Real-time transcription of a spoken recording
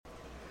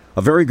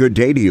A very good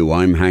day to you.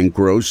 I'm Hank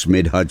Gross,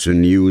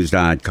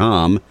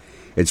 MidHudsonNews.com.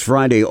 It's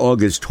Friday,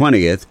 August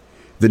 20th.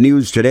 The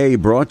news today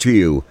brought to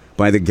you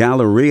by the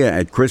Galleria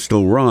at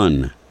Crystal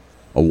Run.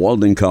 A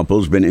Walden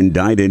couple's been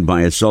indicted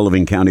by a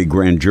Sullivan County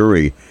grand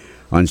jury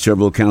on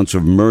several counts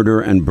of murder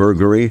and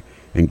burglary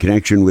in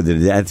connection with the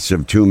deaths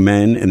of two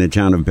men in the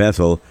town of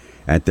Bethel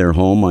at their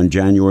home on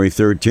January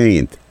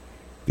 13th.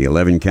 The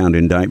 11-count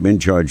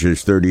indictment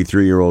charges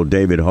 33-year-old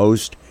David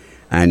Host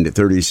and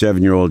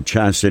 37-year-old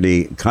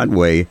Chastity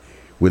Cutway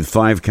with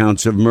 5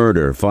 counts of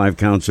murder, 5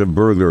 counts of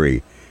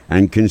burglary,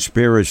 and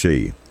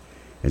conspiracy.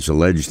 It's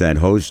alleged that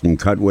Host and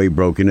Cutway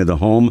broke into the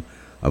home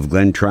of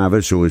Glenn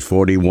Travis, who was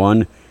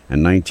 41,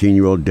 and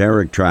 19-year-old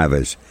Derek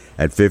Travis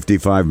at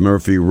 55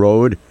 Murphy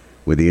Road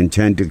with the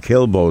intent to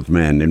kill both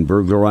men and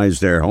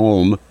burglarize their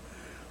home.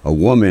 A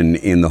woman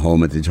in the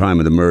home at the time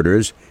of the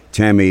murders,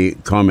 Tammy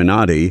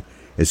Carminati,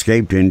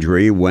 escaped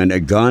injury when a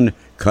gun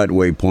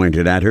Cutway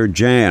pointed at her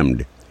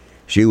jammed.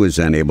 She was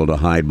then able to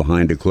hide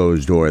behind a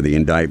closed door, the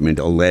indictment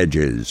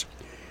alleges.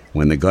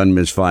 When the gun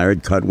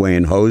misfired, Cutway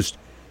and Host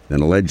then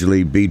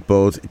allegedly beat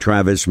both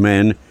Travis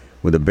men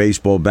with a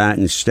baseball bat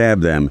and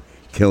stabbed them,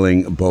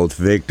 killing both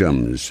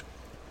victims.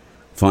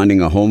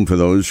 Finding a home for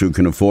those who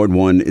can afford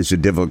one is a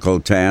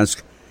difficult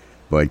task,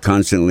 but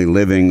constantly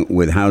living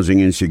with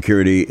housing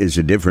insecurity is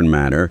a different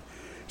matter.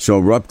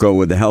 So Rupco,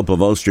 with the help of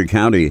Ulster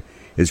County,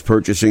 is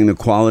purchasing the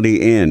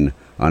Quality Inn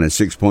on a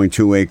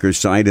 6.2-acre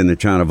site in the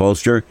town of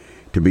Ulster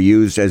to be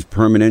used as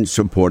permanent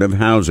supportive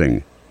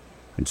housing.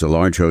 It's a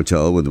large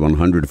hotel with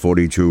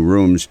 142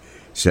 rooms,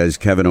 says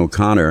Kevin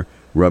O'Connor,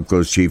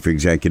 Rupco's chief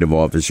executive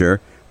officer,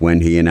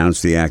 when he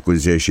announced the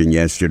acquisition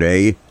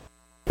yesterday.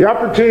 The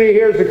opportunity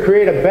here is to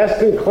create a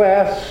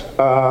best-in-class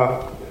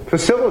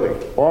facility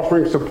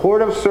offering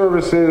supportive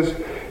services.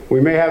 We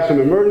may have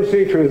some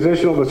emergency,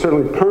 transitional, but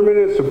certainly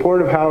permanent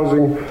supportive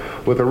housing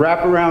with the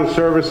wraparound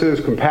services,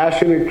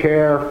 compassionate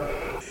care.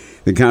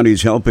 The county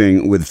is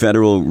helping with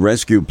federal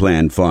rescue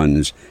plan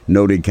funds,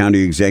 noted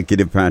County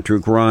Executive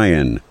Patrick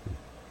Ryan.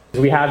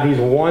 We have these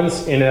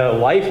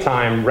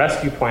once-in-a-lifetime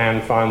rescue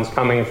plan funds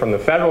coming from the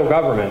federal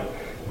government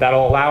that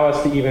will allow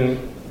us to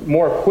even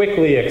more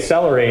quickly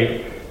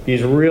accelerate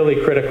these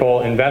really critical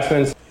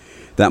investments.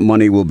 That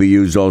money will be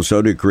used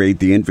also to create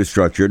the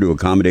infrastructure to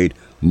accommodate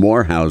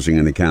more housing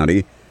in the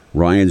county.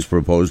 Ryan's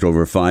proposed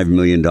over $5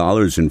 million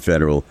in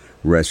federal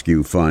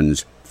rescue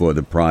funds for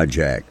the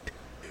project.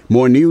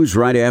 More news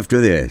right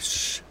after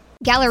this.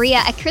 Galleria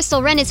at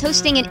Crystal Run is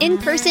hosting an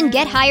in-person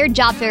Get Hired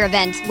job fair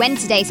event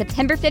Wednesday,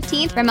 September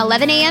 15th from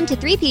 11 a.m. to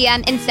 3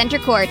 p.m. in Center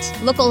Court.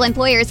 Local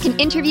employers can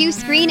interview,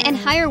 screen, and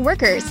hire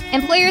workers.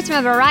 Employers from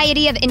a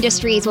variety of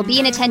industries will be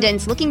in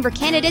attendance looking for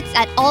candidates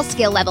at all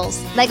skill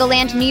levels.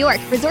 Legoland New York,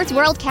 Resorts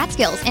World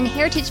Catskills, and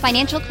Heritage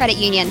Financial Credit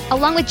Union,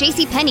 along with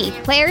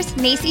JCPenney, Claire's,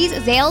 Macy's,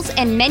 Zales,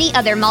 and many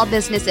other mall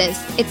businesses.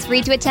 It's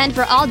free to attend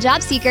for all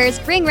job seekers.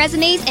 Bring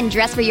resumes and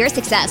dress for your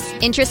success.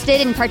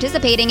 Interested in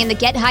participating in the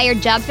Get Hired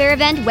job fair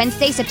event Wednesday,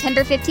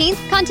 September 15th?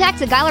 Contact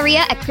the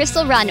Galleria at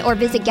Crystal Run or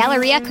visit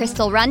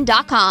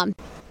GalleriaCrystalRun.com.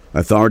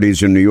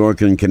 Authorities in New York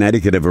and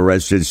Connecticut have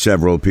arrested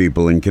several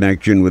people in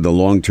connection with a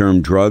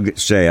long-term drug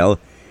sale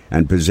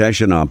and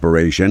possession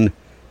operation,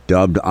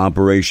 dubbed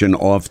Operation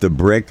Off the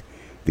Brick.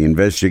 The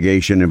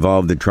investigation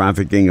involved the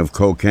trafficking of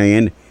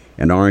cocaine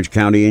in Orange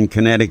County in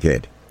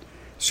Connecticut.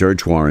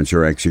 Search warrants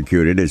are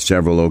executed at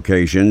several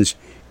locations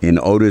in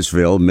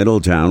Otisville,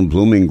 Middletown,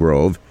 Blooming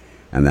Grove,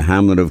 and the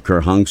hamlet of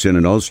Kerhonkson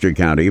in Ulster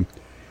County.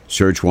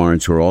 Search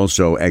warrants were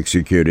also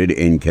executed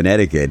in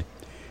Connecticut.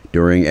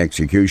 During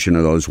execution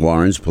of those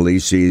warrants,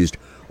 police seized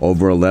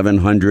over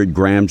 1,100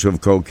 grams of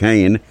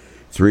cocaine,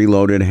 3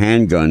 loaded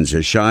handguns,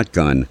 a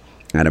shotgun,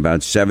 and about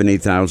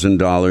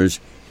 $70,000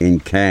 in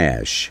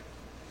cash.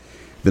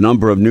 The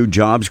number of new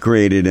jobs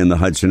created in the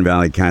Hudson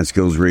Valley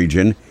Catskills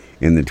region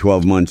in the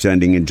 12 months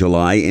ending in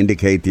July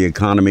indicate the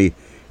economy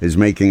is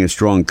making a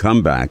strong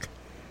comeback.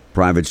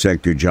 Private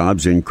sector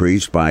jobs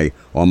increased by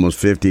almost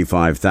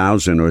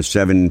 55,000 or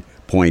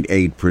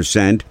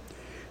 7.8%.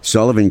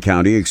 Sullivan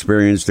County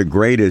experienced the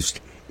greatest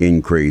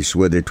increase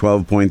with a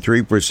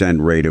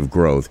 12.3% rate of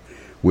growth,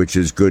 which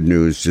is good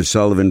news to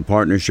Sullivan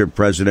Partnership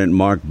President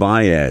Mark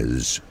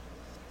Baez.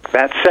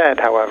 That said,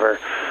 however,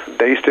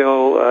 they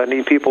still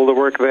need people to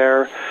work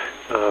there.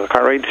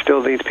 Cartwright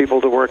still needs people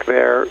to work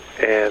there,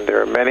 and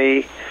there are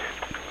many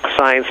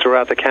signs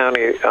throughout the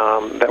county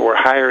that we're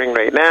hiring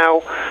right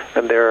now,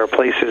 and there are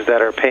places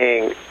that are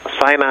paying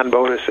sign-on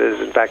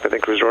bonuses. In fact, I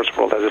think Resorts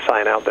World has a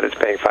sign out that it's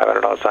paying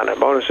 $500 sign-on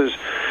bonuses,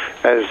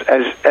 as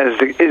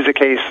is the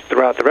case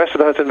throughout the rest of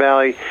the Hudson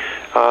Valley.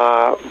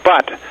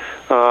 But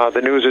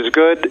the news is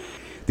good.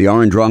 The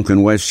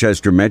Orange-Rockland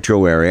Westchester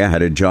metro area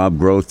had a job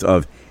growth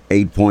of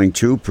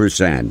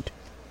 8.2%.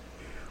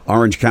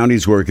 Orange County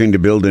is working to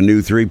build a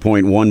new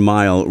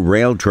 3.1-mile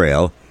rail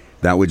trail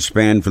that would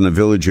span from the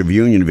village of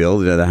Unionville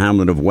to the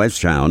hamlet of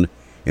Westtown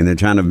in the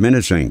town of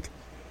Minnesink.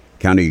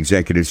 County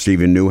Executive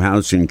Stephen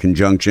Newhouse, in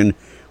conjunction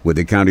with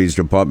the county's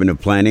Department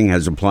of Planning,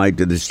 has applied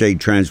to the State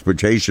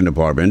Transportation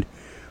Department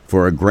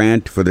for a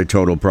grant for the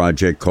total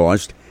project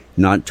cost,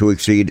 not to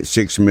exceed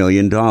 $6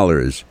 million.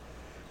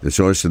 The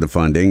source of the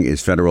funding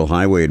is Federal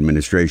Highway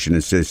Administration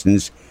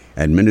assistance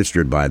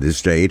administered by the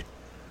state.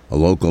 A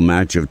local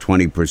match of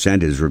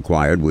 20% is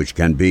required, which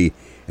can be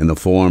in the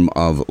form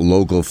of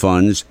local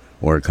funds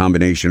or a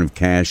combination of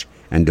cash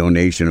and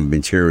donation of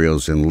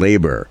materials and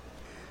labor.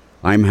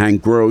 I'm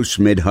Hank Gross,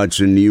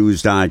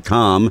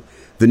 MidHudsonNews.com.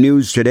 The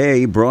news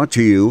today brought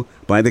to you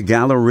by the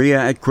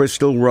Galleria at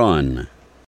Crystal Run.